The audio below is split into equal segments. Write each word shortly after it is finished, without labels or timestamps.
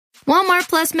Walmart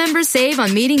Plus members save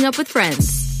on meeting up with friends.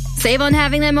 Save on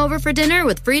having them over for dinner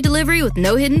with free delivery with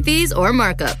no hidden fees or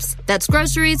markups. That's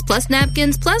groceries, plus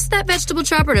napkins, plus that vegetable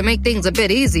chopper to make things a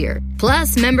bit easier.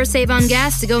 Plus, members save on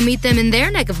gas to go meet them in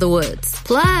their neck of the woods.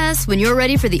 Plus, when you're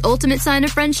ready for the ultimate sign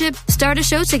of friendship, start a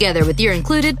show together with your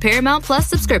included Paramount Plus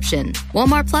subscription.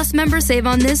 Walmart Plus members save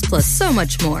on this plus so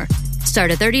much more. Start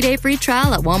a 30-day free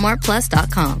trial at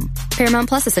walmartplus.com. Paramount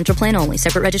Plus Essential Plan only.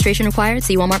 Separate registration required.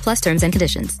 See Walmart Plus terms and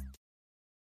conditions.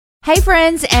 Hey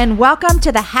friends, and welcome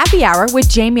to the Happy Hour with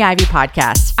Jamie Ivey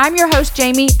podcast. I'm your host,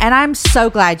 Jamie, and I'm so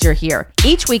glad you're here.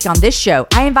 Each week on this show,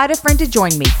 I invite a friend to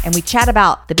join me, and we chat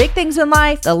about the big things in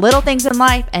life, the little things in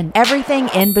life, and everything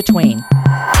in between.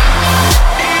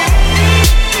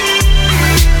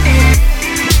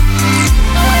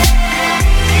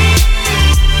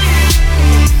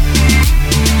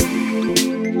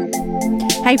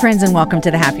 Hey friends, and welcome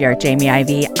to the Happy Hour, Jamie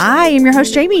Ivey. I am your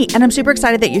host, Jamie, and I'm super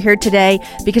excited that you're here today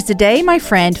because today my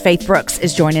friend Faitth Brooks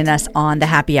is joining us on the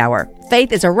Happy Hour.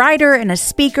 Faitth is a writer and a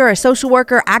speaker, a social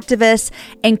worker, activist,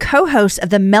 and co-host of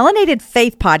the Melanated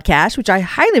Faith podcast, which I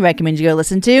highly recommend you go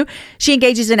listen to. She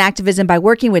engages in activism by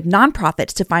working with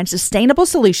nonprofits to find sustainable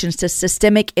solutions to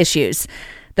systemic issues.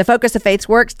 The focus of Faith's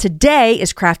work today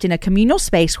is crafting a communal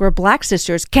space where Black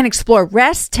sisters can explore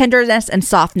rest, tenderness, and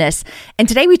softness. And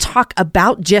today we talk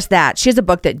about just that. She has a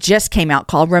book that just came out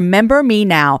called Remember Me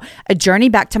Now, A Journey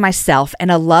Back to Myself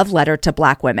and a Love Letter to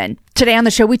Black Women. Today on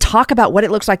the show, we talk about what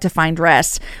it looks like to find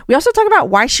rest. We also talk about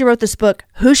why she wrote this book,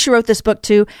 who she wrote this book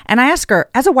to, and I ask her,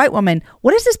 as a white woman,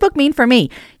 what does this book mean for me?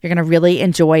 You're going to really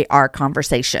enjoy our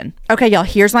conversation. Okay, y'all,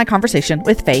 here's my conversation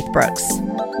with Faitth Brooks.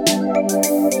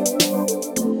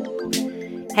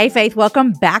 Hey, Faith,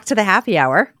 welcome back to the Happy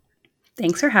Hour.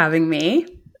 Thanks for having me.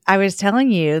 I was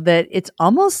telling you that it's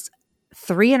almost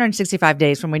 365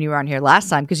 days from when you were on here last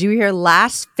time, because you were here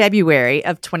last February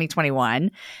of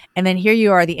 2021, and then here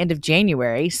you are at the end of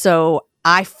January. So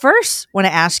I first want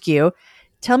to ask you,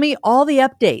 tell me all the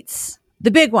updates,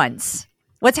 the big ones.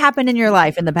 What's happened in your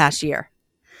life in the past year?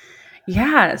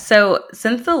 Yeah. So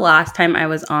since the last time I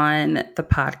was on the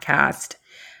podcast,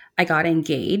 I got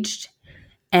engaged.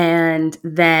 And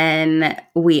then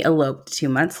we eloped 2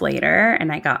 months later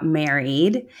and I got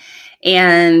married.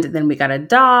 And then we got a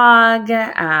dog.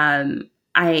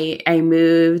 I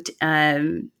moved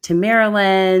to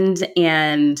Maryland,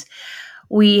 and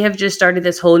we have just started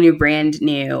this whole new brand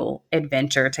new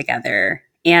adventure together.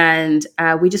 And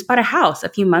we just bought a house a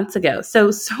few months ago.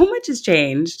 So much has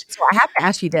changed. So I have to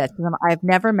ask you this, because I've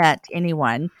never met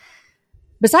anyone.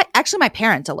 Besides, actually, my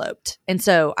parents eloped. And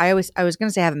so I was going to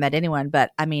say I haven't met anyone,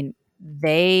 but I mean,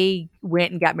 they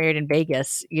went and got married in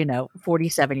Vegas,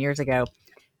 47 years ago.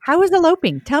 How was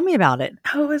eloping? Tell me about it.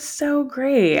 Oh, it was so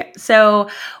great. So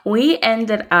we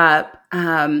ended up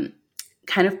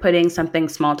kind of putting something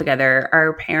small together.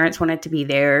 Our parents wanted to be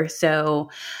there.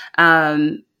 So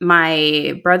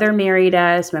my brother married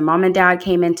us. My mom and dad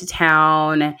came into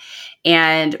town,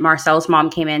 and Marcel's mom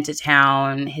came into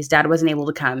town. His dad wasn't able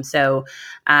to come. So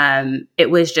it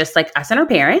was just like us and our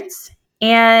parents.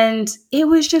 And it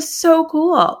was just so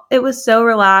cool. It was so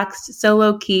relaxed, so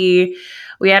low key.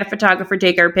 We had a photographer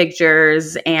take our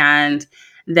pictures, and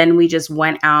then we just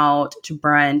went out to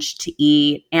brunch to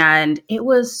eat. And it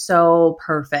was so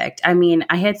perfect. I mean,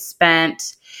 I had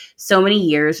spent so many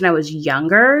years when I was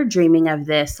younger dreaming of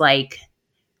this like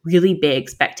really big,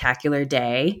 spectacular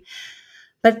day.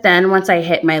 But then once I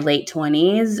hit my late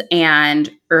 20s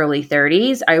and early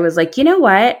 30s, I was like, you know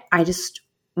what? I just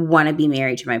want to be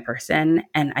married to my person,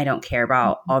 and I don't care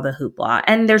about all the hoopla.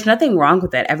 And there's nothing wrong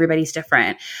with it. Everybody's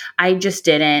different. I just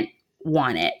didn't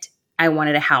want it. I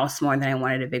wanted a house more than I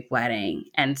wanted a big wedding.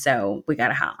 And so we got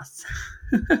a house.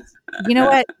 You know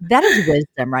what? That is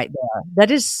wisdom right there.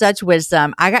 That is such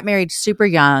wisdom. I got married super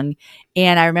young,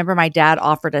 and I remember my dad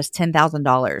offered us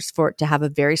 $10,000 to have a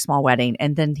very small wedding,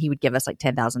 and then he would give us like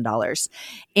 $10,000.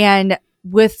 And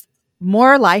with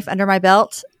more life under my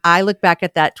belt, I look back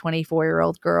at that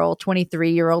 24-year-old girl,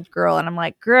 23-year-old girl, and I'm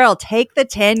like, girl, take the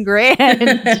 10 grand.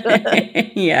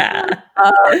 Yeah.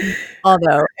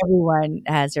 Although everyone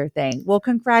has their thing. Well,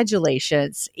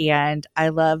 congratulations. And I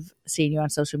love seeing you on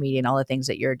social media and all the things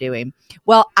that you're doing.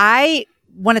 Well, I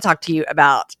want to talk to you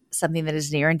about something that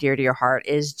is near and dear to your heart.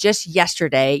 Is just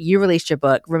yesterday, you released your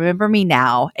book, Remember Me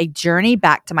Now, A Journey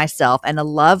Back to Myself and a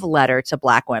Love Letter to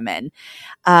Black Women.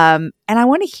 And I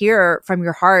want to hear from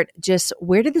your heart, just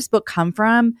where did this book come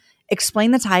from?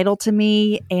 Explain the title to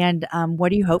me, and what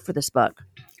do you hope for this book?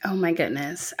 Oh my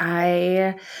goodness.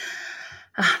 There's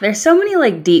so many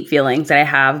like deep feelings that I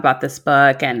have about this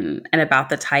book and about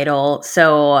the title.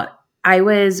 So I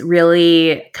was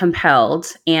really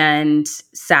compelled and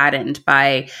saddened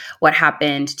by what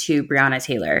happened to Breonna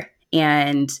Taylor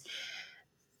and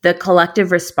the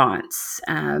collective response.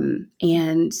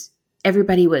 And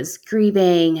everybody was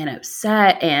grieving and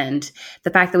upset. And the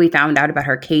fact that we found out about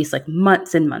her case like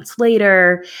months and months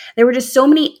later, there were just so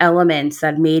many elements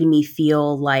that made me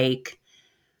feel like,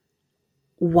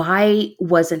 why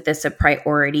wasn't this a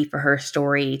priority for her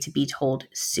story to be told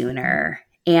sooner?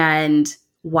 And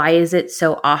why is it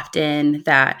so often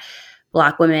that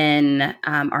Black women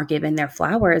are given their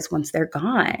flowers once they're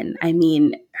gone? I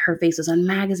mean, her face was on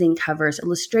magazine covers,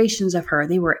 illustrations of her,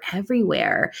 they were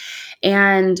everywhere.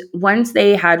 And once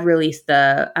they had released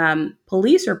the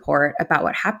police report about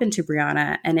what happened to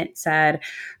Breonna, and it said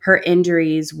her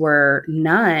injuries were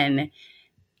none,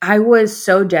 I was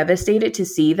so devastated to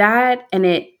see that. And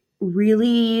it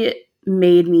really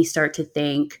made me start to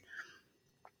think,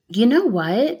 you know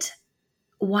what?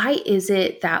 Why is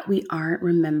it that we aren't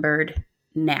remembered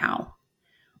now?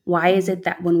 Why is it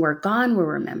that when we're gone,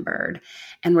 we're remembered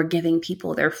and we're giving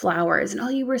people their flowers and, oh,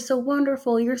 you were so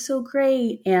wonderful, you're so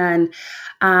great. And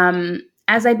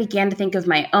as I began to think of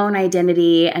my own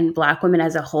identity and Black women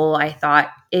as a whole, I thought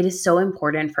it is so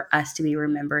important for us to be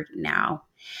remembered now.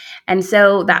 And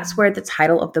so that's where the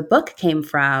title of the book came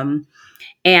from.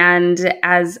 And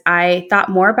as I thought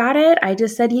more about it, I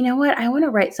just said, you know what? I want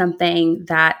to write something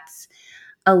that's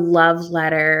a love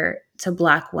letter to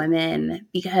Black women,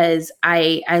 because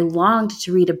I longed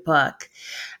to read a book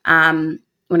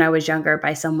when I was younger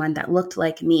by someone that looked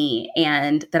like me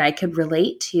and that I could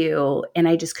relate to. And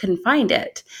I just couldn't find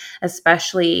it,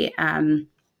 especially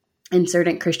in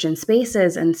certain Christian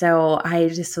spaces. And so I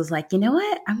just was like, you know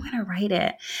what? I'm going to write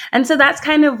it. And so that's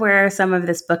kind of where some of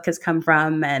this book has come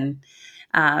from. And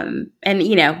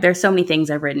you know, there's so many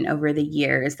things I've written over the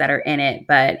years that are in it,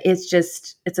 but it's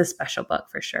a special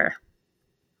book for sure.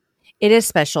 It is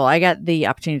special. I got the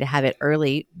opportunity to have it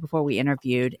early before we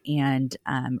interviewed and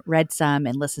read some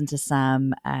and listened to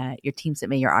some. Your team sent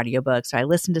me your audiobook. So I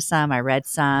listened to some, I read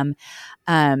some.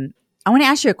 I want to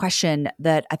ask you a question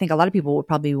that I think a lot of people would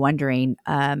probably be wondering.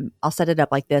 I'll set it up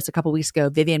like this. A couple of weeks ago,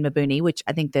 Vivian Mabuni, which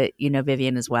I think that you know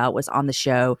Vivian as well, was on the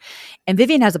show. And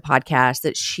Vivian has a podcast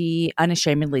that she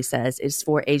unashamedly says is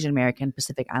for Asian American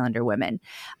Pacific Islander women.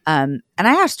 And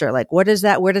I asked her, like, where does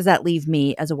that leave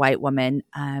me as a white woman?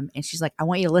 And she's like, I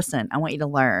want you to listen. I want you to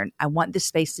learn. I want this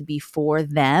space to be for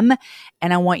them.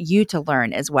 And I want you to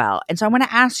learn as well. And so I want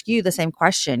to ask you the same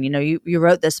question. You know, you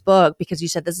wrote this book because you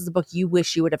said this is a book you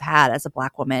wish you would have had as a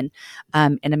Black woman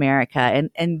in America.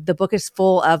 And the book is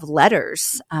full of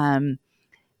letters.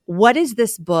 What does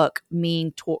this book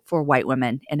mean for white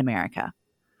women in America?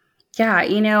 Yeah,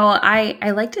 you know, I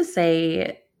like to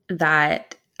say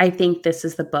that I think this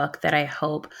is the book that I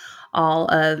hope all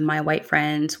of my white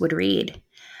friends would read.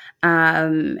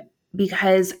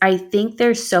 Because I think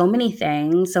there's so many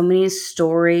things, so many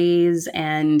stories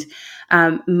and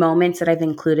moments that I've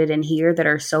included in here that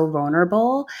are so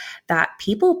vulnerable that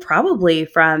people probably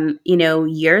from, you know,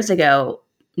 years ago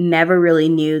never really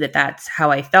knew that that's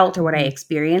how I felt or what I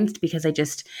experienced, because I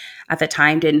just at the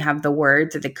time didn't have the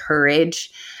words or the courage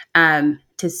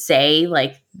to say,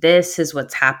 like, this is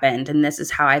what's happened and this is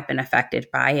how I've been affected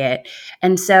by it.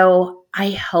 And so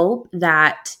I hope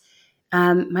that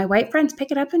my white friends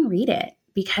pick it up and read it,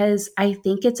 because I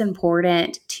think it's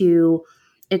important to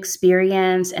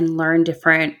experience and learn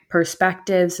different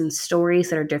perspectives and stories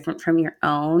that are different from your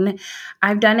own.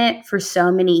 I've done it for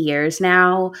so many years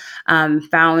now,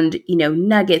 found, you know,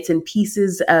 nuggets and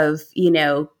pieces of, you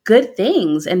know, good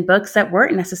things in books that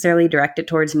weren't necessarily directed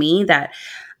towards me that,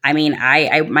 I mean,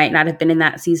 I might not have been in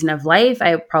that season of life.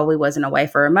 I probably wasn't a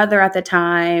wife or a mother at the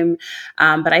time,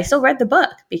 but I still read the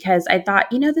book because I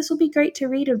thought, you know, this will be great to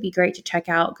read. It would be great to check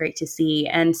out, great to see.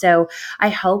 And so I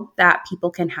hope that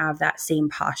people can have that same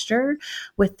posture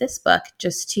with this book,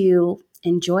 just to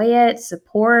enjoy it,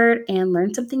 support, and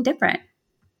learn something different.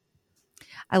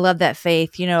 I love that,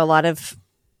 Faith. You know, a lot of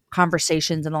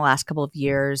conversations in the last couple of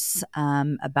years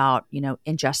about, you know,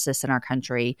 injustice in our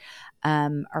country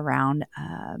around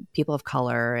people of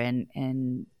color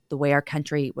and the way our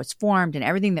country was formed and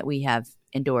everything that we have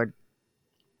endured.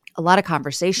 A lot of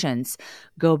conversations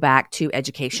go back to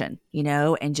education, you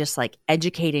know, and just like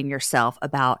educating yourself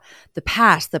about the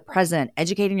past, the present,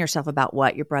 educating yourself about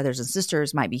what your brothers and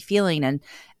sisters might be feeling. And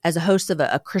as a host of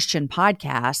a Christian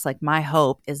podcast, like my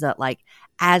hope is that, like,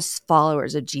 as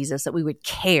followers of Jesus, that we would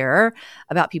care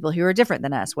about people who are different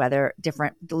than us, whether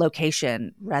different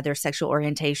location, whether sexual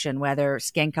orientation, whether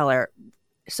skin color,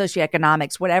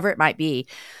 socioeconomics, whatever it might be.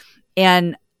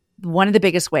 And one of the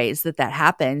biggest ways that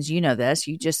happens, you know this,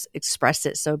 you just expressed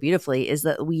it so beautifully, is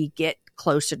that we get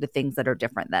closer to things that are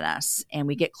different than us, and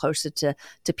we get closer to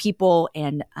people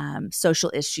and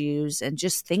social issues and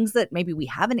just things that maybe we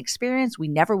haven't experienced, we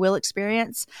never will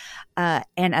experience. And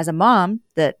as a mom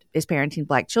that is parenting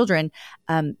Black children,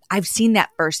 I've seen that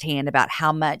firsthand about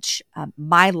how much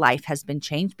my life has been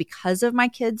changed because of my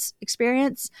kids'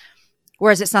 experience.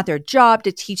 Whereas it's not their job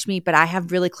to teach me, but I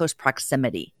have really close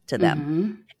proximity to them.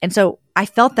 Mm-hmm. And so I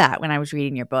felt that when I was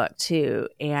reading your book too.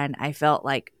 And I felt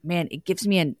like, man, it gives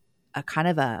me a kind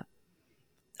of a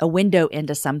window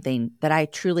into something that I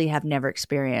truly have never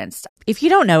experienced. If you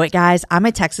don't know it, guys, I'm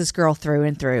a Texas girl through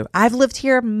and through. I've lived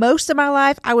here most of my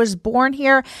life. I was born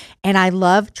here and I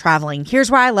love traveling.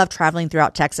 Here's why I love traveling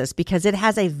throughout Texas, because it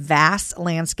has a vast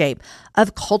landscape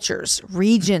of cultures,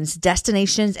 regions,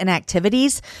 destinations, and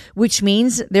activities, which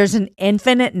means there's an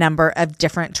infinite number of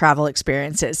different travel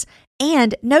experiences.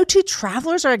 And no two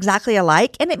travelers are exactly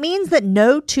alike, and it means that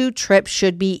no two trips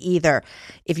should be either.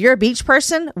 If you're a beach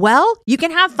person, well, you can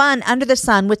have fun under the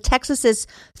sun with Texas's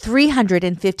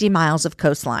 350 miles of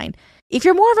coastline. If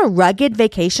you're more of a rugged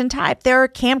vacation type, there are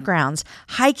campgrounds,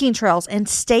 hiking trails, and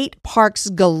state parks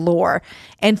galore.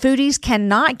 And foodies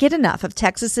cannot get enough of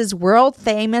Texas's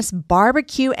world-famous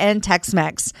barbecue and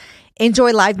Tex-Mex.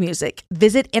 Enjoy live music,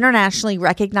 visit internationally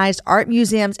recognized art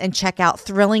museums, and check out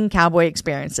thrilling cowboy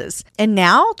experiences. And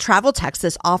now, Travel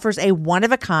Texas offers a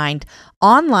one-of-a-kind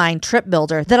online trip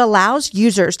builder that allows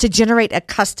users to generate a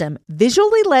custom,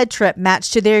 visually led trip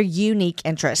matched to their unique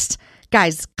interests.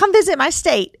 Guys, come visit my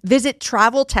state. Visit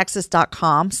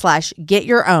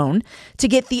traveltexas.com/getyourown to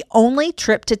get the only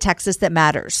trip to Texas that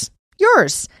matters.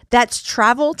 Yours. That's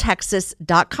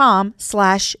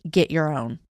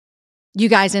traveltexas.com/getyourown. You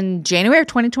guys, in January of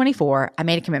 2024, I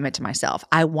made a commitment to myself.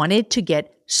 I wanted to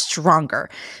get stronger,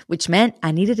 which meant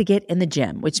I needed to get in the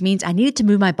gym, which means I needed to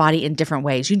move my body in different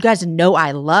ways. You guys know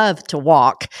I love to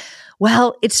walk.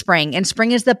 Well, it's spring, and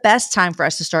spring is the best time for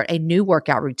us to start a new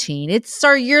workout routine. It's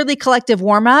our yearly collective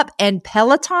warm-up, and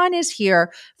Peloton is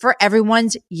here for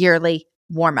everyone's yearly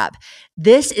warm-up.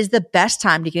 This is the best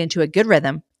time to get into a good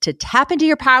rhythm, to tap into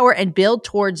your power and build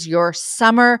towards your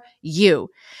summer you.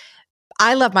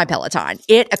 I love my Peloton.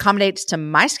 It accommodates to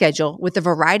my schedule with a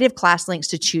variety of class links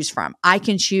to choose from. I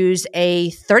can choose a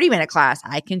 30-minute class.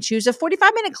 I can choose a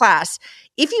 45-minute class.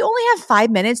 If you only have 5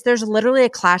 minutes, there's literally a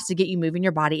class to get you moving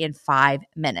your body in 5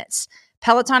 minutes.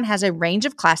 Peloton has a range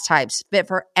of class types fit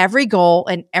for every goal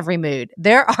and every mood.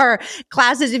 There are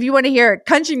classes if you want to hear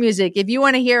country music, if you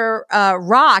want to hear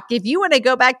rock, if you want to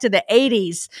go back to the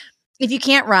 80s. If you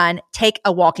can't run, take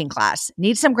a walking class.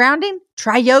 Need some grounding?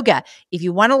 Try yoga. If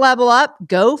you want to level up,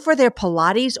 go for their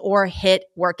Pilates or HIIT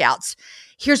workouts.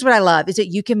 Here's what I love is that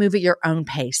you can move at your own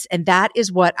pace. And that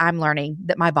is what I'm learning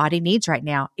that my body needs right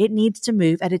now. It needs to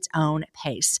move at its own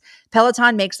pace.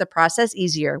 Peloton makes the process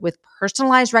easier with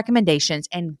personalized recommendations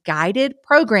and guided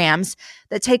programs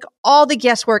that take all the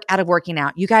guesswork out of working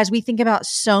out. You guys, we think about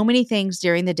so many things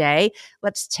during the day.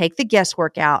 Let's take the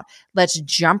guesswork out. Let's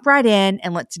jump right in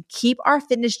and let's keep our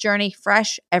fitness journey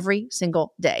fresh every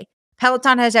single day.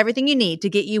 Peloton has everything you need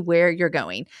to get you where you're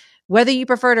going. Whether you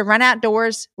prefer to run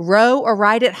outdoors, row or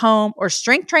ride at home, or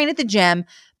strength train at the gym,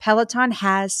 Peloton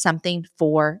has something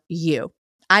for you.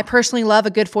 I personally love a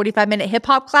good 45-minute hip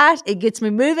hop class. It gets me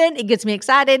moving. It gets me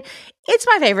excited. It's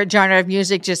my favorite genre of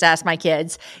music. Just ask my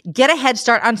kids. Get a head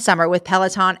start on summer with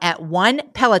Peloton at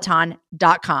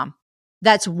onepeloton.com.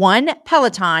 That's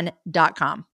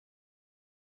onepeloton.com.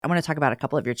 I want to talk about a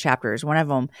couple of your chapters. One of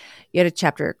them, you had a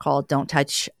chapter called Don't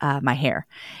Touch My Hair.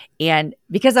 And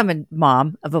because I'm a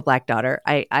mom of a Black daughter,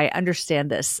 I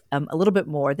understand this a little bit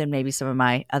more than maybe some of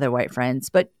my other white friends.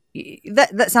 But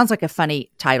that sounds like a funny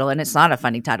title, and it's not a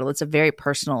funny title. It's a very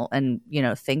personal and,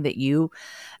 thing that you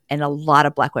and a lot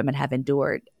of Black women have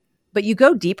endured. But you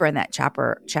go deeper in that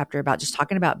chapter about just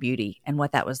talking about beauty and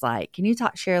what that was like. Can you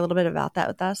share a little bit about that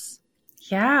with us?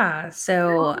 Yeah.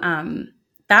 So,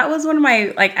 that was one of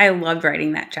my, I loved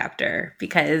writing that chapter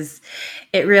because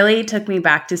it really took me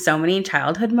back to so many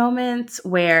childhood moments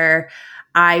where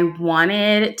I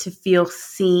wanted to feel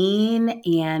seen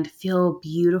and feel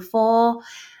beautiful.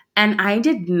 And I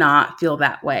did not feel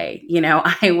that way.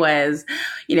 I was,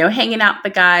 hanging out with the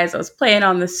guys. I was playing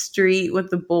on the street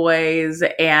with the boys.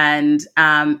 And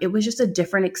it was just a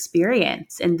different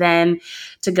experience. And then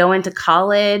to go into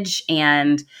college,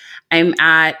 and I'm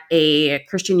at a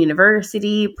Christian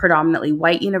university, predominantly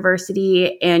white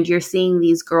university, and you're seeing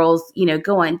these girls,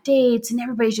 go on dates and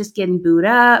everybody's just getting booed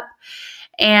up.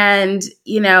 And,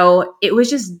 it was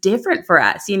just different for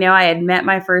us. I had met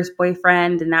my first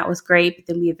boyfriend and that was great, but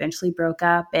then we eventually broke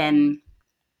up. And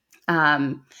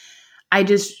Um, I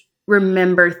just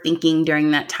remember thinking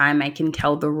during that time, I can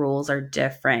tell the rules are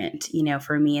different,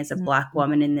 for me as a Black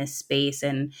woman in this space.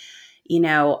 And,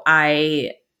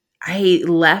 I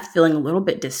left feeling a little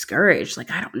bit discouraged. Like,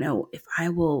 I don't know if I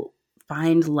will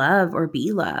find love or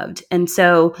be loved. And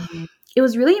so it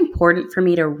was really important for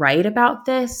me to write about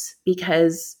this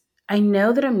because I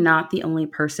know that I'm not the only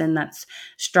person that's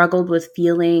struggled with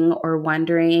feeling or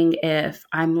wondering if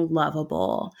I'm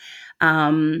lovable.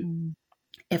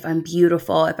 If I'm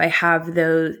beautiful, if I have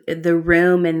the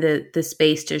room and the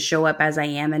space to show up as I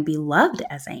am and be loved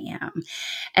as I am.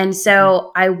 And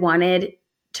so I wanted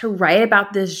to write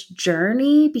about this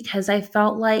journey because I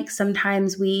felt like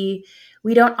sometimes we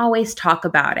don't always talk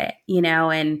about it,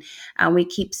 and we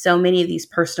keep so many of these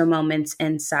personal moments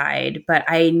inside. But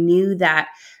I knew that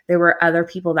there were other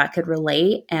people that could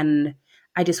relate, and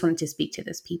I just wanted to speak to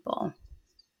those people.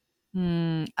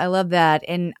 I love that.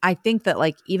 And I think that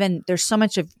even there's so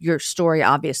much of your story,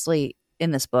 obviously,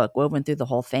 in this book woven through the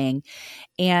whole thing.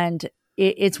 And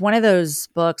it's one of those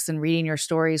books and reading your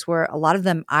stories where a lot of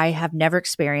them I have never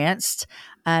experienced.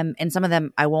 And some of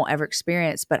them I won't ever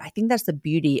experience. But I think that's the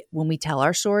beauty when we tell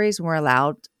our stories,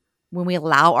 when we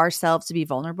allow ourselves to be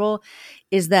vulnerable,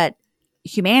 is that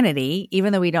humanity,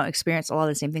 even though we don't experience a lot of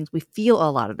the same things, we feel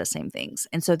a lot of the same things.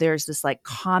 And so there's this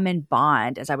common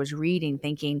bond. As I was reading,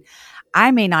 thinking, I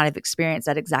may not have experienced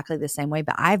that exactly the same way,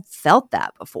 but I've felt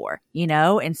that before,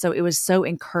 And so it was so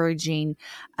encouraging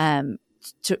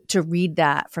to read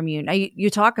that from you. Now you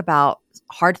talk about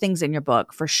hard things in your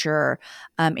book for sure.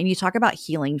 And you talk about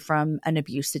healing from an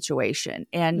abuse situation.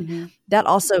 And that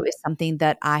also is something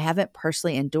that I haven't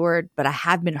personally endured, but I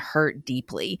have been hurt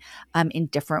deeply in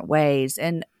different ways.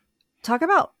 And talk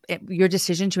about your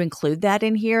decision to include that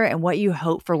in here and what you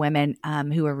hope for women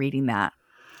who are reading that.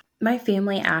 My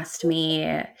family asked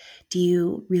me, do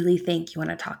you really think you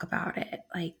want to talk about it?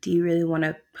 Do you really want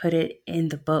to put it in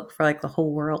the book for the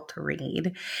whole world to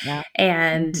read? Yeah.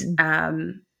 And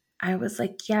I was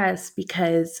like, yes,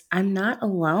 because I'm not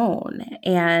alone.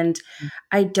 And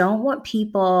I don't want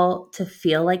people to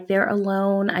feel like they're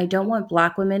alone. I don't want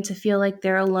Black women to feel like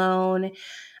they're alone.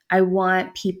 I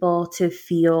want people to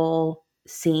feel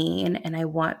seen, and I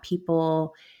want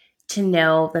people to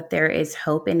know that there is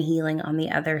hope and healing on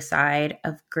the other side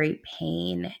of great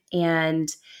pain. And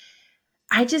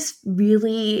I just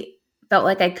really felt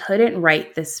like I couldn't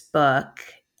write this book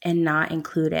and not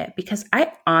include it because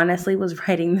I honestly was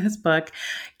writing this book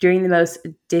during the most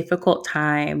difficult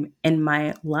time in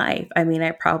my life. I mean,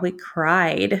 I probably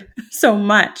cried so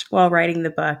much while writing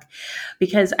the book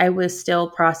because I was still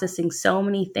processing so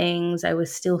many things. I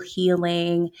was still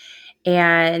healing,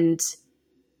 and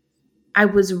I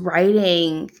was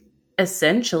writing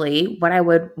essentially what I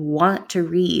would want to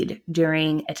read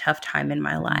during a tough time in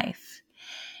my life.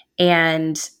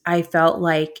 And I felt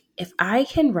like if I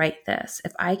can write this,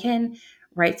 if I can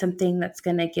write something that's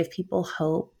going to give people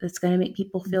hope, that's going to make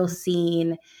people feel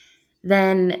seen,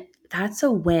 then that's a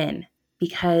win,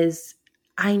 because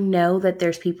I know that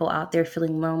there's people out there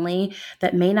feeling lonely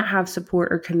that may not have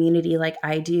support or community like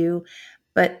I do,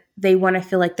 but they want to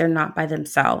feel like they're not by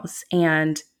themselves.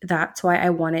 And that's why I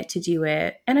wanted to do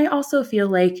it. And I also feel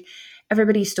like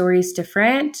everybody's story is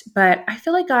different, but I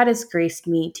feel like God has graced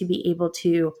me to be able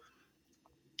to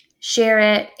share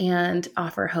it and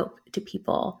offer hope to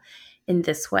people in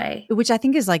this way. Which I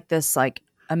think is this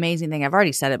amazing thing. I've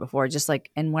already said it before,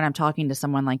 and when I'm talking to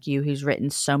someone like you who's written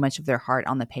so much of their heart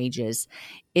on the pages,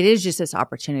 it is just this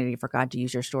opportunity for God to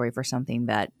use your story for something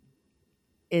that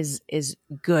is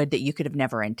good, that you could have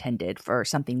never intended, for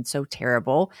something so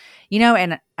terrible,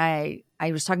 and I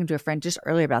was talking to a friend just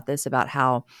earlier about this, about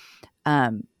how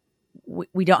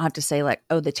we don't have to say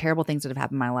oh, the terrible things that have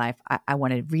happened in my life, I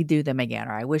want to redo them again,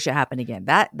 or I wish it happened again.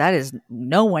 That is,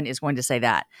 no one is going to say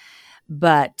that.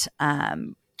 But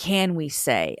can we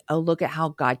say, oh, look at how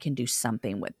God can do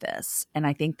something with this? And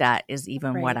I think that is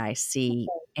even what I see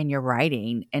in your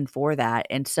writing, and for that.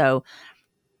 And so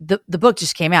the book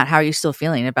just came out. How are you still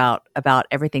feeling about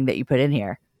everything that you put in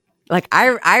here?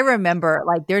 I remember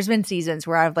there's been seasons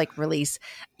where I've released,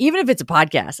 even if it's a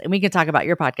podcast, and we can talk about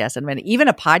your podcast in a minute, even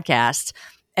a podcast.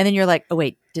 And then you're like, oh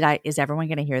wait, is everyone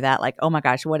going to hear that? Oh my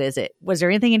gosh, what is it? Was there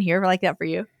anything in here like that for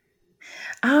you?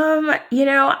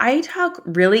 I talk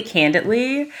really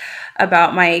candidly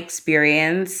about my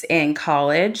experience in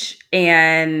college,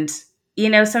 and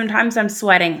sometimes I'm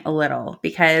sweating a little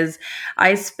because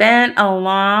I spent a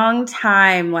long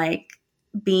time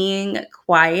being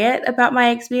quiet about my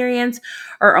experience,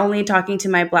 or only talking to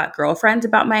my Black girlfriends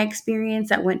about my experience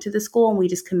that went to the school, and we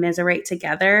just commiserate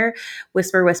together,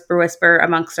 whisper, whisper, whisper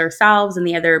amongst ourselves and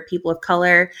the other people of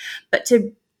color. But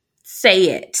to say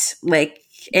it, like,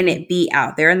 and it be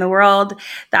out there in the world,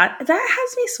 that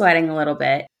has me sweating a little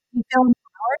bit. You feel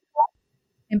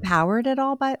empowered at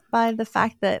all by the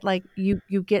fact that like you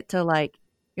get to like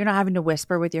you're not having to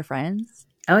whisper with your friends?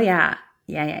 Oh yeah.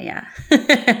 Yeah.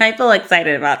 I feel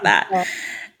excited about that. Yeah,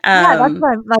 that's Um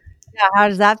what I'm like. Yeah, how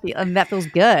does that feel? I mean, that feels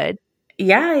good.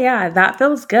 yeah, that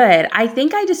feels good. I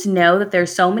think I just know that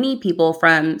there's so many people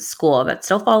from school that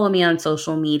still follow me on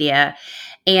social media,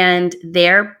 and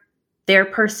their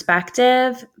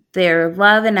perspective, their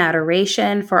love and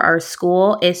adoration for our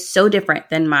school is so different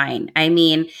than mine. I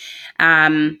mean,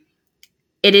 um,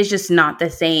 it is just not the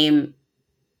same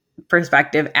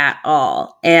perspective at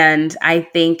all. And I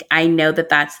think I know that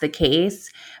that's the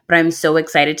case, but I'm so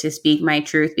excited to speak my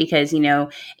truth because,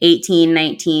 18,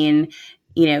 19,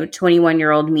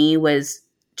 21-year-old me was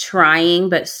trying,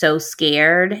 but so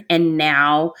scared. And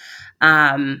now,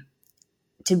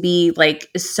 to be like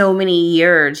so many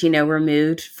years,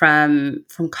 removed from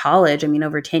college, I mean,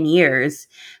 over 10 years,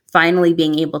 finally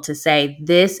being able to say,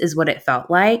 this is what it felt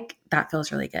like. That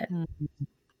feels really good.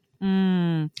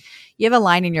 You have a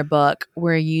line in your book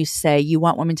where you say you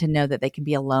want women to know that they can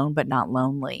be alone but not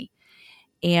lonely.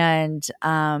 And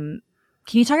can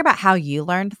you talk about how you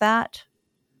learned that?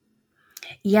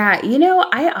 Yeah,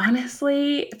 I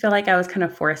honestly feel like I was kind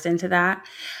of forced into that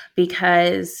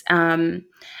because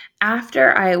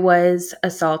after I was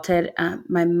assaulted,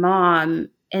 my mom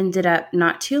ended up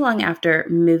not too long after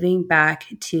moving back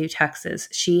to Texas.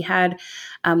 She had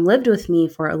lived with me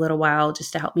for a little while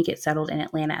just to help me get settled in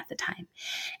Atlanta at the time.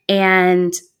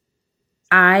 And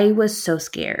I was so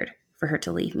scared for her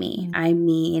to leave me. I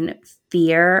mean,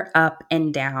 fear up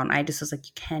and down. I just was like,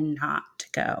 you cannot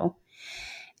go.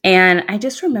 And I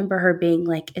just remember her being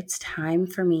like, it's time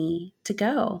for me to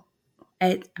go.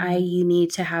 You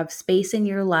need to have space in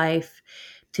your life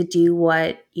to do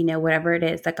whatever it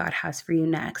is that God has for you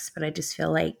next. But I just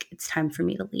feel like it's time for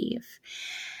me to leave.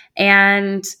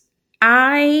 And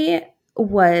I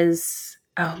was,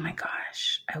 oh my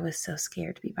gosh, I was so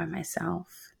scared to be by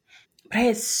myself. But I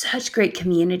had such great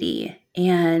community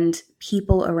and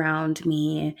people around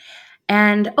me.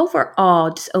 And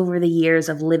overall, just over the years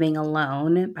of living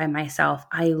alone by myself,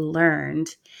 I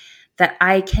learned that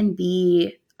I can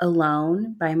be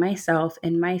alone by myself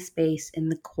in my space in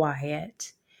the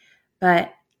quiet,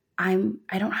 but I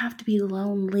don't have to be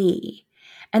lonely.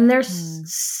 And there's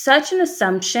such an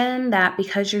assumption that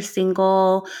because you're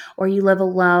single or you live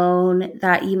alone,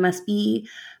 that you must be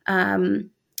lonely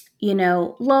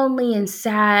and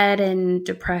sad and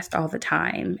depressed all the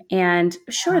time. And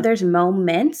sure, there's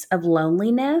moments of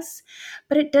loneliness,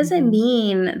 but it doesn't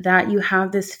mean that you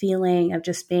have this feeling of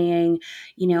just being,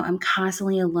 I'm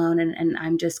constantly alone and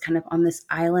I'm just kind of on this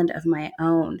island of my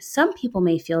own. Some people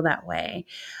may feel that way,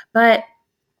 but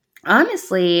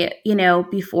honestly,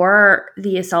 before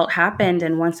the assault happened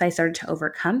and once I started to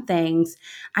overcome things,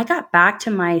 I got back to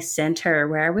my center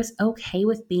where I was okay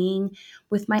with being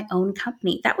with my own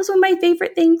company. That was one of my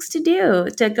favorite things to do,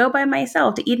 to go by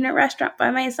myself, to eat in a restaurant by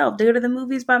myself, to go to the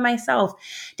movies by myself,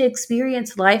 to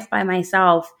experience life by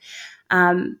myself.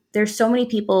 There's so many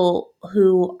people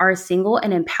who are single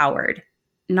and empowered,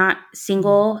 not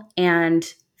single and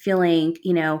feeling,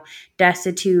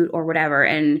 destitute or whatever.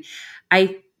 And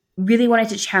I really wanted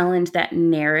to challenge that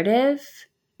narrative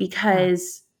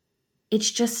because it's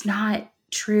just not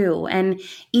true. And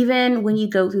even when you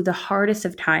go through the hardest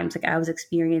of times, like I was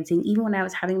experiencing, even when I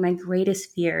was having my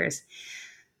greatest fears,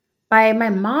 by my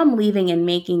mom leaving and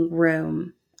making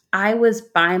room, I was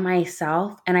by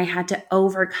myself and I had to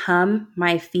overcome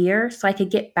my fear so I could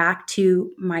get back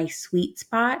to my sweet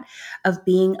spot of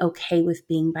being okay with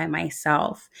being by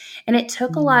myself. And it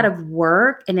took a lot of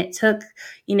work and it took,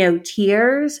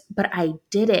 tears, but I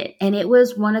did it. And it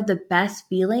was one of the best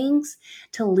feelings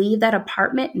to leave that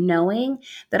apartment knowing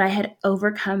that I had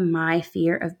overcome my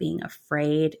fear of being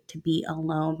afraid to be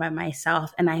alone by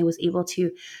myself. And I was able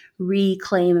to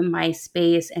reclaim my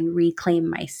space and reclaim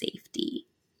my safety.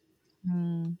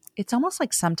 It's almost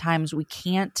like sometimes we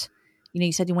can't,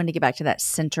 you said you wanted to get back to that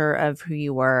center of who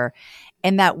you were.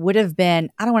 And that would have been,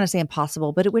 I don't want to say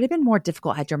impossible, but it would have been more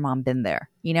difficult had your mom been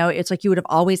there. It's like you would have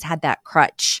always had that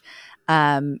crutch.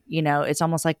 It's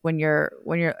almost like when you're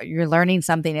learning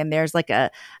something and there's like a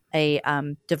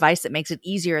device that makes it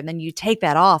easier. And then you take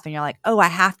that off and you're like, oh, I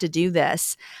have to do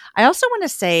this. I also want to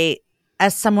say,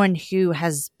 as someone who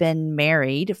has been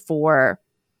married for,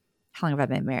 how long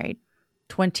have I been married?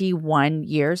 21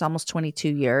 years, almost 22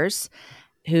 years,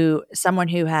 someone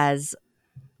who has,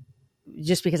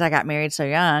 just because I got married so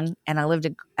young and I lived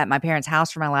at my parents'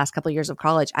 house for my last couple of years of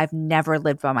college, I've never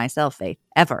lived by myself, Faith,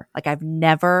 ever. Like I've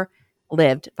never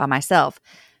lived by myself.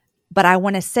 but I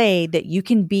want to say that you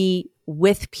can be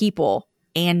with people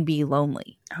and be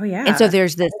lonely. Oh yeah. And so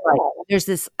there's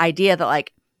this idea that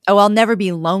like, oh, I'll never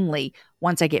be lonely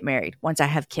once I get married, once I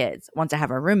have kids, once I have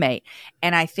a roommate.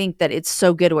 And I think that it's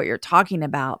so good what you're talking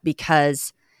about,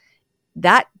 because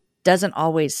that doesn't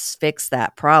always fix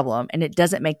that problem, and it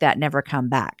doesn't make that never come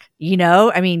back. You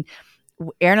know, I mean,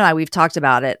 Aaron and I, we've talked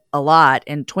about it a lot.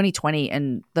 In 2020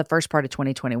 and the first part of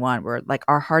 2021 were like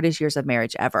our hardest years of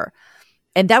marriage ever.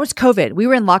 And that was COVID. We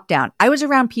were in lockdown. I was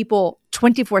around people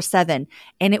 24/7,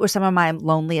 and it was some of my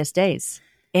loneliest days.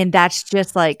 And that's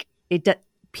just like,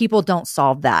 people don't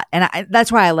solve that. And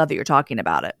that's why I love that you're talking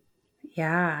about it.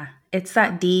 Yeah. It's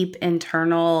that deep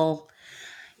internal,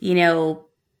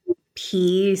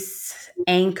 peace,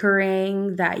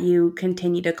 anchoring that you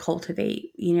continue to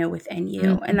cultivate, within you.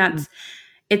 Mm-hmm. And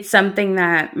it's something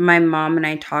that my mom and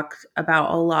I talk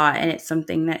about a lot. And it's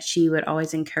something that she would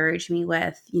always encourage me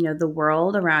with. The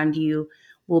world around you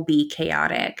will be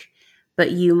chaotic,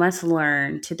 but you must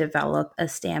learn to develop a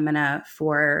stamina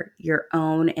for your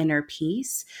own inner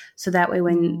peace. So that way,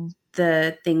 when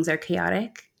the things are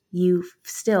chaotic, you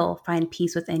still find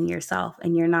peace within yourself,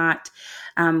 and you're not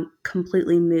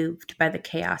completely moved by the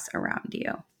chaos around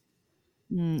you.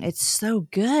 It's so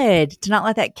good to not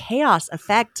let that chaos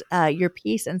affect your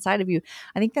peace inside of you.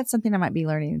 I think that's something I might be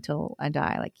learning until I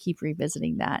die, like keep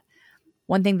revisiting that.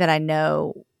 One thing that I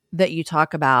know that you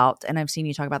talk about, and I've seen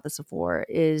you talk about this before,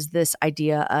 is this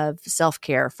idea of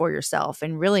self-care for yourself,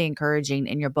 and really encouraging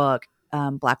in your book,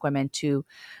 Black women to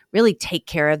really take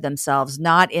care of themselves,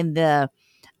 not in the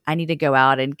I need to go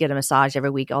out and get a massage every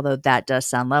week, although that does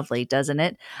sound lovely, doesn't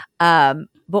it? But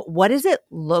what does it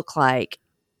look like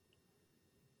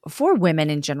for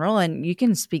women in general? And you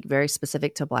can speak very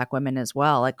specific to Black women as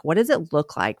well. Like, what does it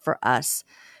look like for us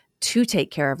to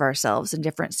take care of ourselves in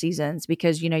different seasons?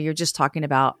 Because, you're just talking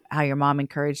about how your mom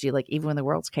encouraged you, like even when the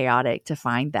world's chaotic, to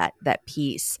find that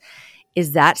peace.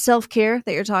 Is that self-care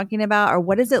that you're talking about? Or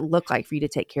what does it look like for you to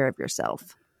take care of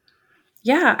yourself?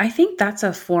 Yeah, I think that's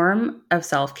a form of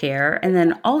self-care. And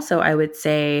then also I would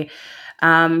say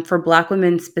for Black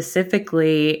women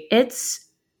specifically, it's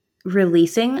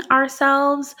releasing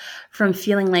ourselves from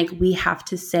feeling like we have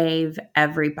to save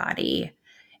everybody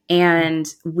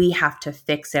and we have to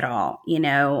fix it all.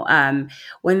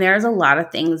 When there's a lot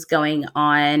of things going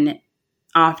on,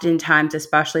 oftentimes,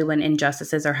 especially when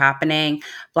injustices are happening,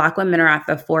 Black women are at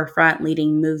the forefront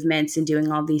leading movements and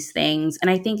doing all these things. And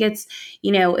I think it's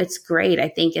great. I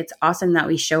think it's awesome that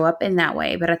we show up in that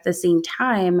way. But at the same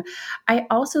time, I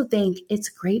also think it's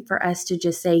great for us to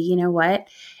just say, you know what?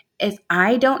 If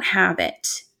I don't have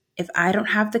it, if I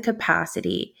don't have the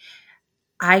capacity,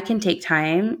 I can take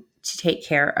time to take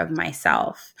care of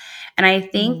myself. And I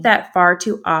think that far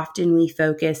too often we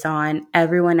focus on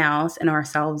everyone else and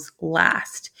ourselves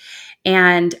last.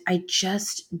 And I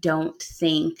just don't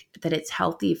think that it's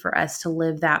healthy for us to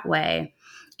live that way.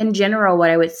 In general, what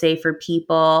I would say for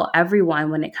people, everyone,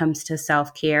 when it comes to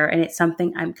self-care, and it's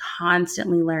something I'm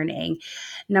constantly learning,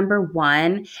 number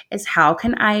one is, how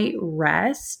can I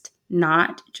rest?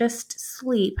 Not just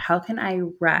sleep. How can I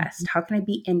rest? How can I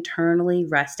be internally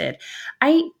rested?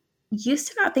 I used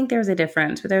to not think there was a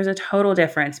difference, but there's a total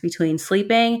difference between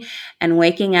sleeping and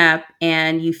waking up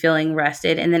and you feeling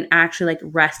rested, and then actually like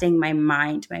resting my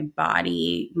mind, my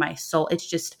body, my soul. It's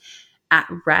just at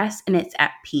rest and it's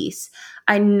at peace.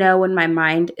 I know when my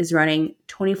mind is running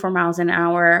 24 miles an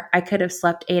hour, I could have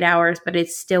slept 8 hours, but it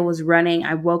still was running.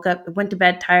 I woke up, went to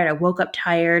bed tired. I woke up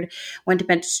tired, went to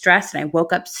bed stressed, and I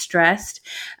woke up stressed.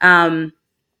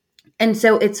 And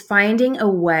so it's finding a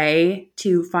way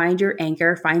to find your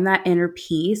anchor, find that inner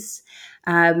peace.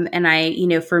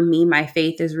 And for me, my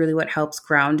faith is really what helps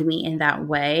ground me in that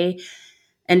way.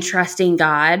 And trusting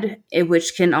God,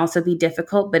 which can also be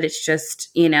difficult, but it's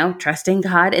just, trusting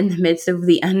God in the midst of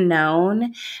the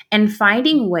unknown, and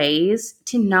finding ways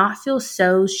to not feel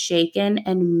so shaken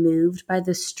and moved by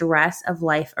the stress of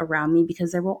life around me,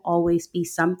 because there will always be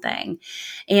something.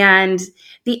 And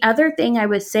the other thing I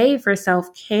would say for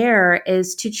self-care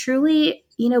is to truly,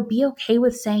 be okay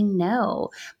with saying no,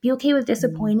 be okay with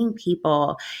disappointing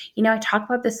people. I talk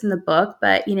about this in the book,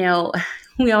 but,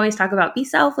 we always talk about be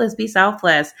selfless, be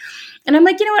selfless. And I'm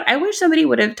like, you know what? I wish somebody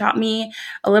would have taught me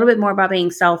a little bit more about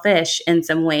being selfish in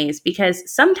some ways, because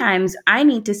sometimes I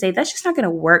need to say, that's just not going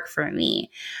to work for me.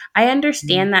 I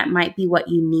understand that might be what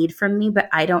you need from me, but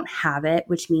I don't have it,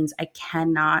 which means I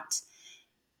cannot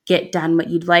get done what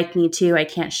you'd like me to. I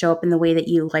can't show up in the way that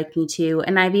you like me to.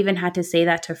 And I've even had to say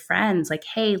that to friends, like,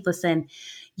 hey, listen,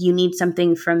 you need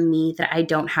something from me that I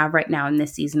don't have right now in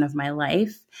this season of my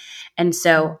life. And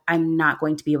so I'm not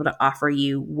going to be able to offer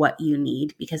you what you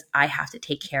need because I have to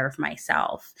take care of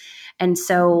myself. And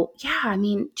so, yeah, I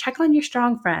mean, check on your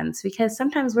strong friends because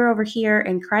sometimes we're over here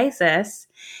in crisis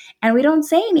and we don't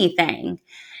say anything.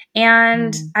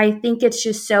 And I think it's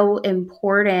just so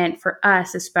important for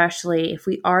us, especially if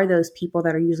we are those people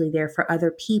that are usually there for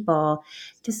other people,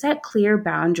 to set clear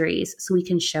boundaries so we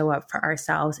can show up for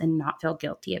ourselves and not feel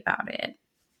guilty about it.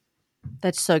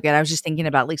 That's so good. I was just thinking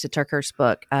about Lisa Turker's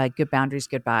book, Good Boundaries,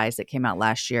 Goodbyes, that came out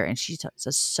last year. And she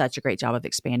does such a great job of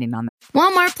expanding on that.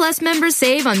 Walmart Plus members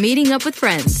save on meeting up with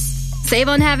friends. Save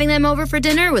on having them over for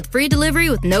dinner with free delivery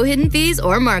with no hidden fees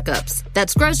or markups.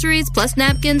 That's groceries plus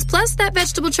napkins plus that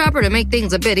vegetable chopper to make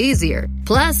things a bit easier.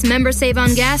 Plus, members save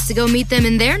on gas to go meet them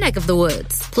in their neck of the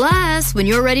woods. Plus, when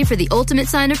you're ready for the ultimate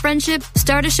sign of friendship,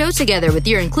 start a show together with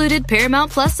your included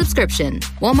Paramount Plus subscription.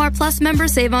 Walmart Plus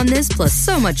members save on this plus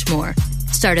so much more.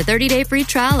 Start a 30-day free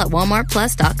trial at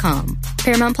walmartplus.com.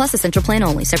 Paramount Plus Essential Plan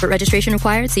only. Separate registration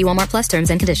required. See Walmart Plus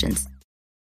terms and conditions.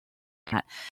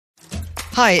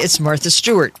 Hi, it's Martha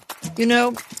Stewart. You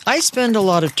know, I spend a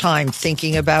lot of time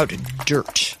thinking about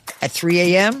dirt. At 3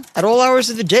 a.m., at all hours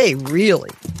of the day, really.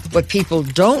 What people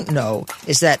don't know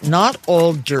is that not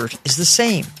all dirt is the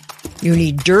same. You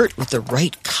need dirt with the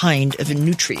right kind of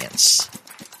nutrients.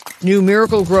 New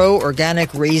Miracle Grow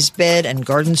organic raised bed and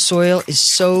garden soil is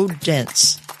so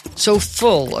dense, so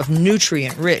full of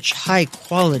nutrient-rich,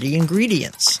 high-quality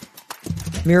ingredients.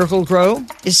 Miracle Grow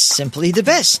is simply the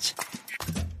best.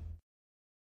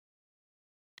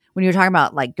 When you were talking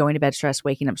about like going to bed stressed,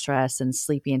 waking up stressed, and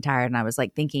sleepy and tired, and I was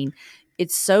like thinking,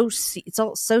 it's all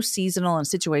so seasonal and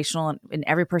situational, and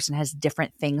every person has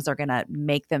different things that are going to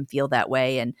make them feel that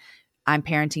way. And I'm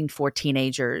parenting 4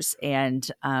 teenagers, and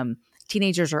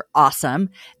teenagers are awesome.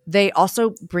 They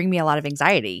also bring me a lot of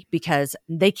anxiety because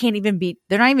they're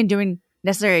not even doing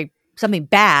necessarily something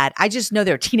bad. I just know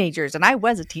they're teenagers, and I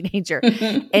was a teenager.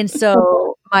 And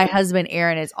so my husband,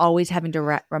 Aaron, is always having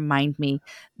to remind me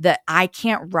that I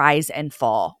can't rise and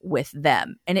fall with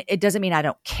them. And it doesn't mean I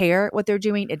don't care what they're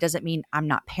doing. It doesn't mean I'm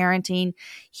not parenting.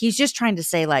 He's just trying to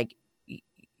say, like,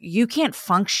 you can't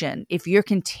function if you're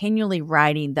continually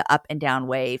riding the up and down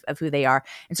wave of who they are.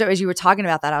 And so as you were talking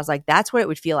about that, I was like, that's what it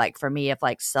would feel like for me if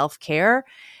like self-care,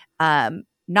 not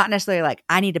necessarily like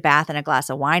I need a bath and a glass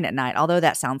of wine at night, although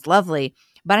that sounds lovely,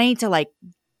 but I need to like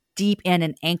deep in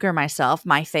and anchor myself,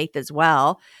 my faith as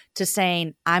well, to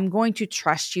saying, I'm going to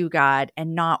trust you, God,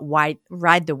 and not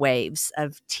ride the waves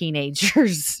of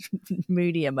teenagers'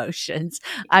 moody emotions.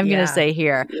 I'm going to say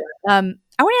here. I want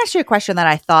to ask you a question that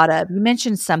I thought of. You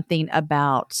mentioned something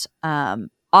about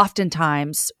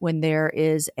oftentimes when there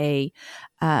is a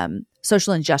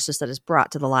social injustice that is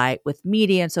brought to the light with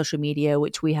media and social media,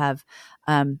 which we have,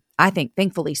 I think,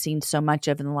 thankfully seen so much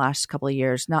of in the last couple of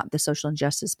years, not the social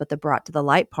injustice, but the brought to the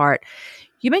light part.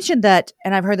 You mentioned that,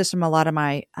 and I've heard this from a lot of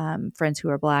my friends who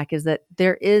are Black, is that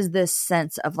there is this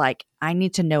sense of like, I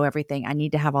need to know everything. I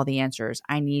need to have all the answers.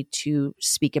 I need to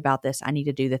speak about this. I need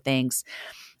to do the things.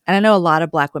 And I know a lot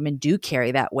of Black women do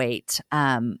carry that weight.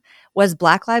 Was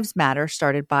Black Lives Matter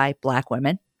started by Black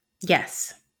women?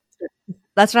 Yes.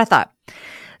 That's what I thought.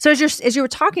 So as you were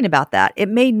talking about that, it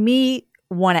made me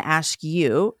want to ask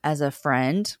you as a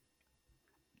friend,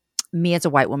 me as a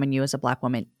white woman, you as a Black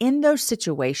woman, in those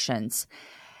situations,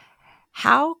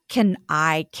 how can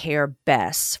I care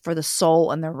best for the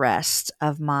soul and the rest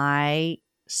of my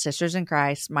sisters in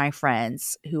Christ, my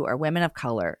friends who are women of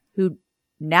color, who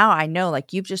now I know,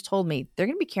 like you've just told me, they're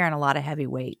going to be carrying a lot of heavy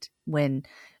weight when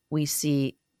we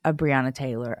see a Breonna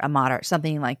Taylor, a Mater,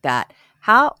 something like that.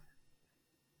 How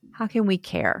can we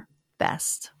care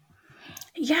best?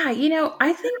 Yeah,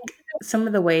 I think some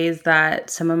of the ways that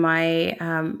some of my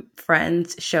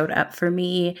friends showed up for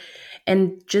me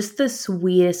in just the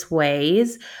sweetest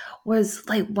ways was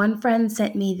like one friend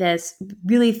sent me this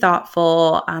really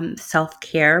thoughtful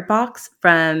self-care box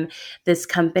from this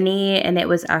company. And it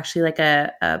was actually like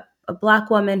a Black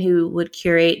woman who would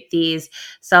curate these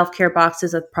self-care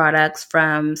boxes of products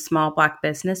from small Black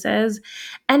businesses.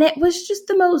 And it was just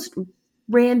the most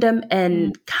random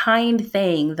and kind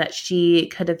thing that she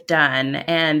could have done.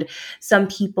 And some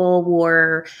people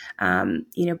were,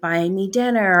 buying me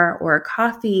dinner or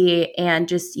coffee and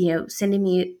just, sending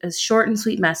me a short and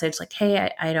sweet message like, hey,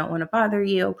 I don't want to bother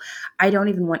you. I don't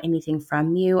even want anything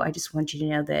from you. I just want you to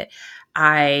know that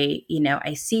I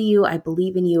see you. I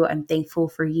believe in you. I'm thankful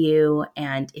for you.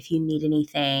 And if you need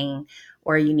anything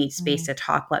or you need space to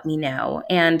talk, let me know.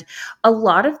 And a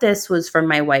lot of this was from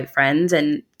my white friends,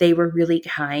 and they were really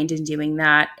kind in doing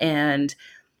that. And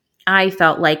I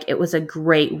felt like it was a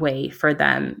great way for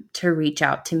them to reach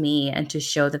out to me and to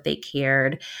show that they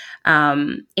cared.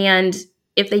 And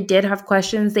if they did have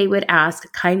questions, they would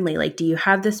ask kindly, like, do you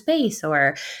have the space,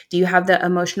 or do you have the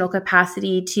emotional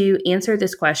capacity to answer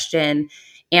this question?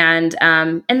 And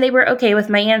they were okay with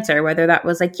my answer, whether that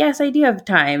was like, yes, I do have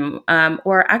time,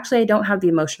 or actually, I don't have the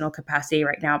emotional capacity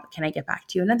right now, but can I get back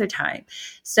to you another time?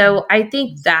 So I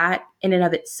think that in and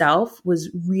of itself was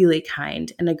really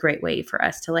kind and a great way for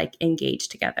us to like engage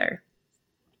together.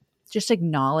 Just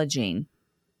acknowledging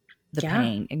the Yeah.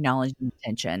 pain, acknowledging the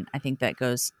tension. I think that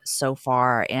goes so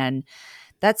far. And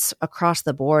that's across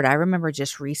the board. I remember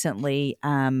just recently,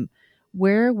 I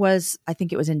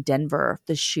think it was in Denver,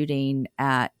 the shooting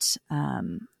at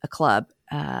a club,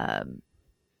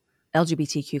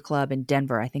 LGBTQ club in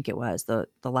Denver. I think it was the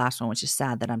last one, which is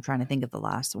sad that I'm trying to think of the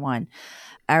last one.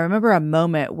 I remember a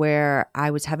moment where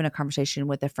I was having a conversation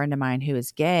with a friend of mine who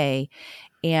is gay,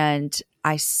 and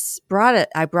I brought it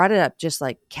up just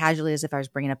like casually, as if I was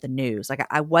bringing up the news. Like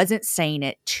I wasn't saying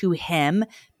it to him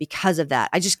because of that.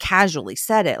 I just casually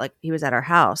said it. Like he was at our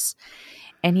house,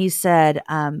 and he said,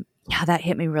 yeah, that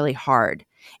hit me really hard.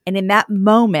 And in that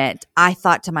moment, I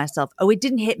thought to myself, oh, it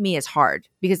didn't hit me as hard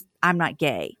because I'm not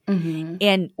gay. Mm-hmm.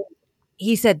 And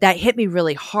he said that hit me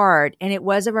really hard. And it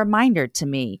was a reminder to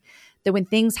me that when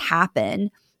things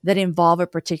happen that involve a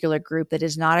particular group that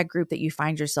is not a group that you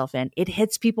find yourself in, it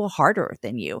hits people harder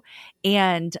than you.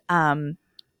 And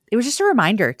it was just a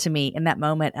reminder to me in that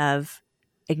moment of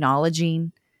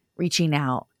acknowledging, reaching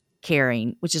out,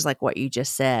 caring, which is like what you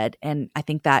just said. And I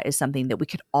think that is something that we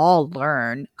could all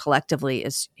learn collectively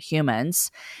as humans,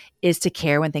 is to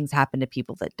care when things happen to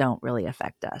people that don't really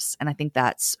affect us. And I think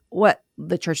that's what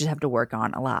the churches have to work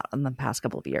on a lot in the past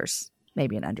couple of years,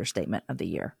 maybe an understatement of the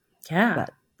year. Yeah, but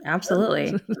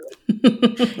absolutely.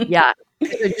 Yeah,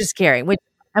 just caring. Which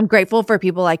I'm grateful for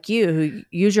people like you who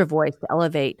use your voice to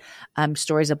elevate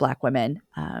stories of Black women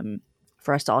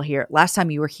for us to all hear. Last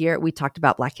time you were here, we talked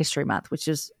about Black History Month, which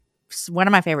is one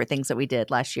of my favorite things that we did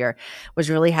last year, was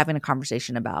really having a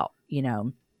conversation about,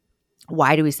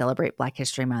 why do we celebrate Black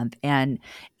History Month? And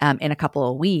in a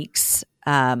couple of weeks,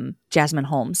 Jasmine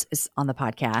Holmes is on the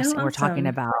podcast, and we're talking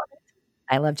about,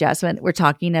 I love Jasmine. We're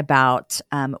talking about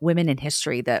women in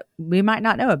history that we might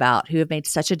not know about, who have made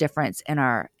such a difference in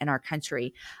our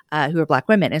country, who are Black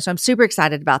women. And so I'm super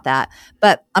excited about that.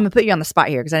 But I'm gonna put you on the spot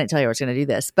here because I didn't tell you I was going to do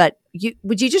this. But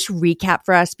would you just recap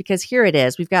for us? Because here it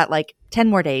is. We've got like 10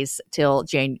 more days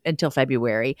until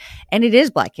February, and it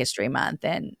is Black History Month.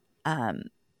 And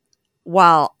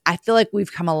while I feel like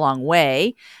we've come a long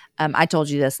way, I told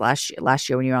you this last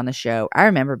year when you were on the show. I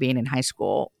remember being in high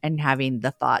school and having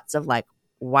the thoughts of like,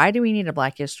 why do we need a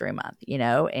Black History Month?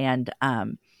 And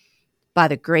by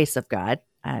the grace of God,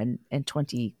 and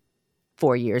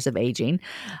 24 years of aging,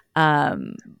 but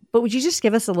would you just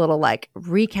give us a little like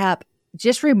recap?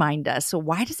 Just remind us. So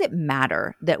why does it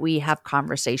matter that we have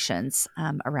conversations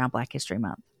around Black History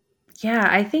Month? Yeah,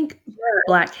 I think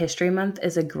Black History Month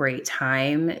is a great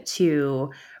time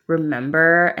to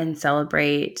remember and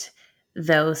celebrate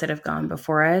those that have gone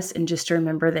before us, and just to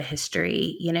remember the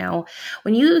history.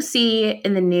 When you see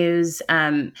in the news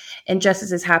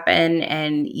injustices happen,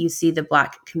 and you see the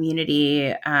Black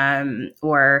community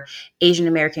or Asian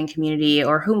American community,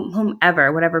 or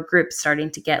whomever, whatever group,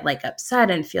 starting to get like upset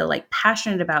and feel like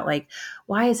passionate about like,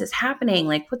 why is this happening?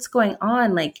 Like, what's going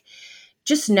on? Like,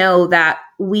 just know that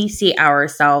we see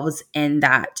ourselves in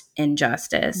that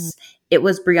injustice. It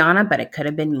was Brianna, but it could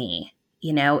have been me.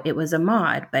 It was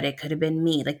Ahmaud, but it could have been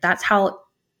me. Like, that's how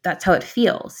it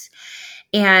feels.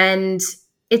 And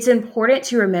it's important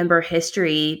to remember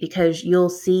history, because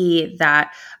you'll see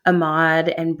that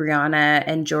Ahmaud and Breonna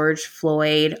and George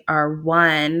Floyd are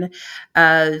one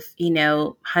of,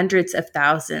 hundreds of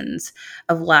thousands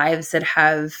of lives that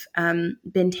have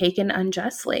been taken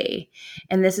unjustly.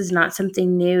 And this is not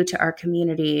something new to our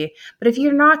community. But if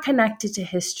you're not connected to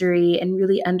history and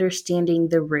really understanding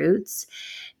the roots,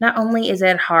 not only is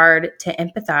it hard to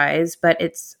empathize, but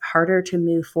it's harder to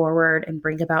move forward and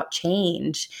bring about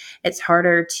change. It's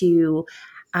harder to,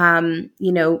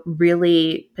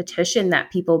 really petition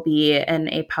that people be in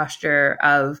a posture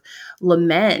of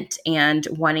lament and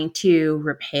wanting to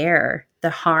repair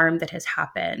the harm that has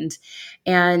happened.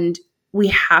 And we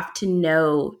have to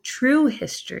know true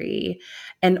history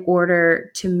in order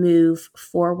to move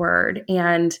forward.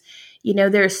 And,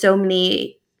 there's so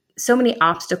many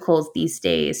obstacles these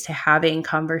days to having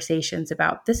conversations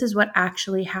about this is what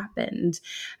actually happened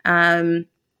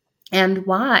and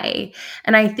why.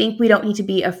 And I think we don't need to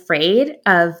be afraid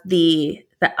of the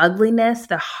ugliness,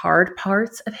 the hard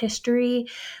parts of history.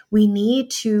 We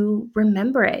need to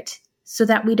remember it so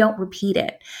that we don't repeat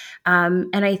it. And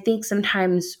I think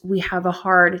sometimes we have a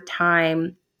hard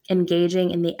time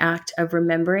engaging in the act of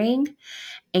remembering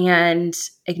and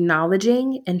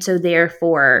acknowledging. And so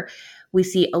therefore, we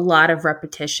see a lot of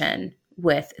repetition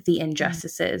with the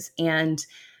injustices, and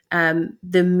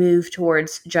the move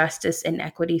towards justice and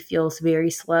equity feels very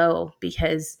slow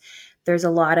because there's a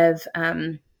lot of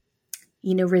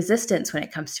resistance when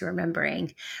it comes to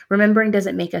remembering. Remembering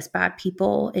doesn't make us bad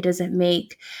people. It doesn't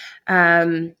make,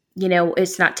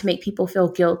 it's not to make people feel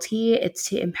guilty. It's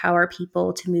to empower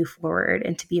people to move forward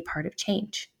and to be a part of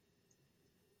change.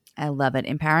 I love it.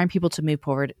 Empowering people to move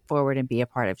forward and be a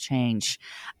part of change.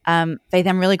 Faith,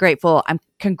 I'm really grateful.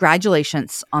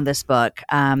 Congratulations on this book.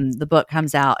 The book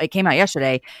it came out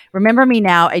yesterday. Remember Me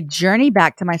Now, A Journey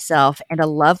Back to Myself and a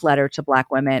Love Letter to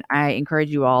Black Women. I encourage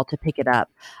you all to pick it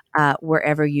up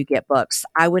wherever you get books.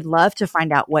 I would love to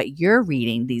find out what you're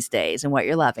reading these days and what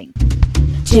you're loving.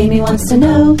 Jamie wants to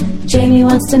know. Jamie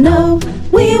wants to know.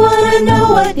 We want to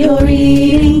know what you're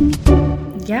reading.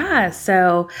 Yeah.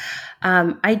 So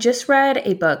I just read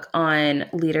a book on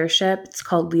leadership. It's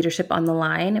called Leadership on the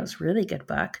Line. It was a really good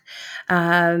book.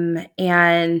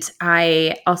 And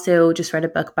I also just read a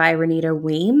book by Renita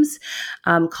Weems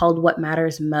called What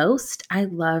Matters Most. I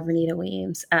love Renita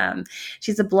Weems.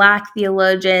 She's a Black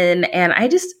theologian, and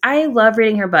I love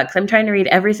reading her books. I'm trying to read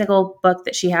every single book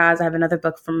that she has. I have another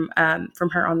book from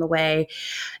her on the way.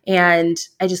 And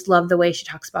I just love the way she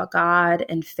talks about God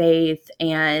and faith.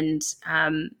 And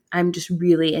I'm just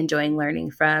really enjoying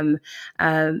learning from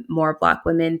more Black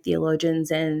women theologians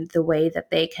and the way that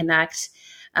they connect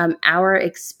our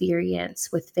experience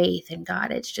with faith and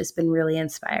God. It's just been really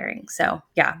inspiring. So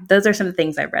yeah, those are some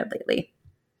things I've read lately.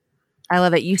 I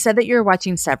love it. You said that you're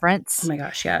watching Severance. Oh my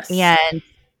gosh, yes. And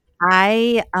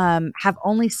I have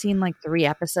only seen like 3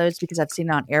 episodes because I've seen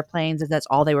it on airplanes and that's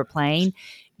all they were playing.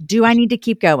 Do I need to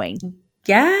keep going?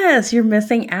 Yes, you're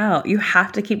missing out. You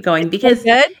have to keep going because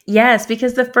yes,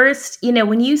 because the first,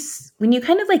 when you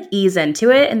kind of like ease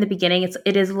into it in the beginning,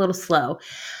 it is a little slow.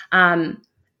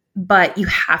 But you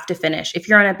have to finish. If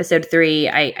you're on episode 3,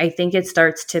 I think it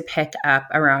starts to pick up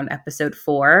around episode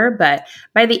 4, but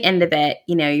by the end of it,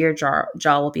 your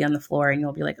jaw will be on the floor and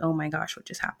you'll be like, "Oh my gosh, what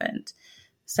just happened?"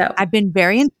 So I've been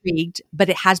very intrigued, but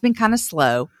it has been kind of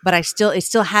slow, but it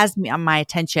still has me on my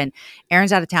attention.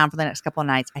 Aaron's out of town for the next couple of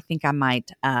nights. I think I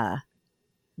might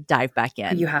dive back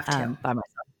in. You have to by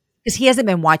myself because he hasn't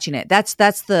been watching it. That's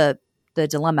the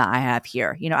dilemma I have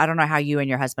here. I don't know how you and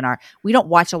your husband are. We don't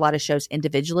watch a lot of shows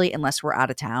individually unless we're out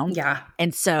of town. Yeah.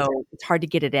 And so it's hard to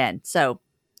get it in. So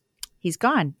he's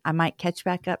gone. I might catch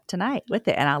back up tonight with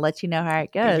it and I'll let you know how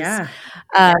it goes.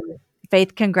 Yeah.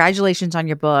 Faith, congratulations on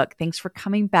your book. Thanks for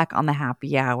coming back on the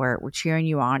Happy Hour. We're cheering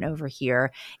you on over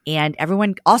here. And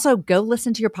everyone also go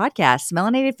listen to your podcast,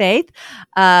 Melanated Faith,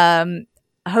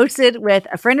 hosted with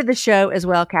a friend of the show as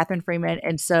well, Catherine Freeman.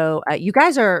 And so you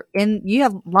guys you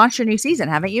have launched your new season,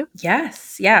 haven't you?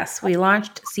 Yes. We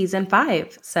launched season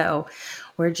 5. So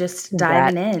we're just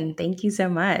diving in. Thank you so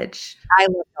much. I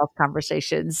love those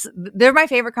conversations. They're my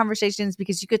favorite conversations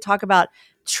because you could talk about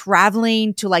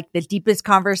traveling to like the deepest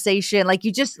conversation. Like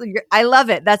I love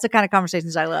it. That's the kind of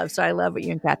conversations I love. So I love what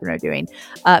you and Catherine are doing.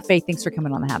 Faith, thanks for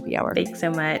coming on the Happy Hour. Thanks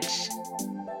so much.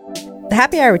 The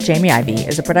Happy Hour with Jamie Ivey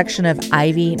is a production of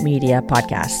Ivy Media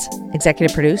Podcasts.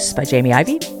 Executive produced by Jamie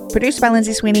Ivey. Produced by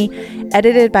Lindsay Sweeney.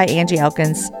 Edited by Angie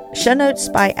Elkins. Show notes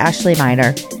by Ashley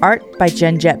Miner. Art by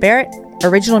Jen Jett Barrett.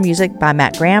 Original music by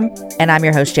Matt Graham. And I'm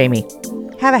your host, Jamie.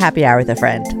 Have a happy hour with a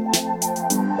friend.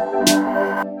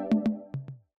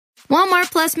 Walmart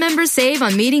Plus members save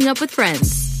on meeting up with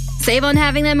friends. Save on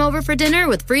having them over for dinner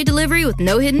with free delivery with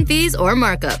no hidden fees or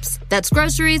markups. That's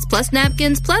groceries plus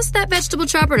napkins plus that vegetable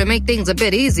chopper to make things a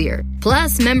bit easier.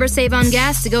 Plus, members save on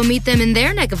gas to go meet them in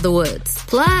their neck of the woods.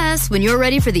 Plus, when you're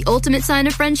ready for the ultimate sign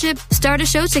of friendship, start a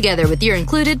show together with your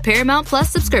included Paramount Plus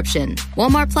subscription.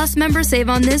 Walmart Plus members save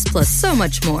on this plus so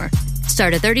much more.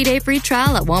 Start a 30-day free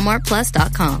trial at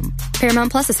walmartplus.com.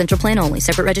 Paramount Plus Essential Plan only.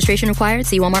 Separate registration required.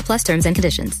 See Walmart Plus terms and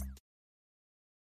conditions.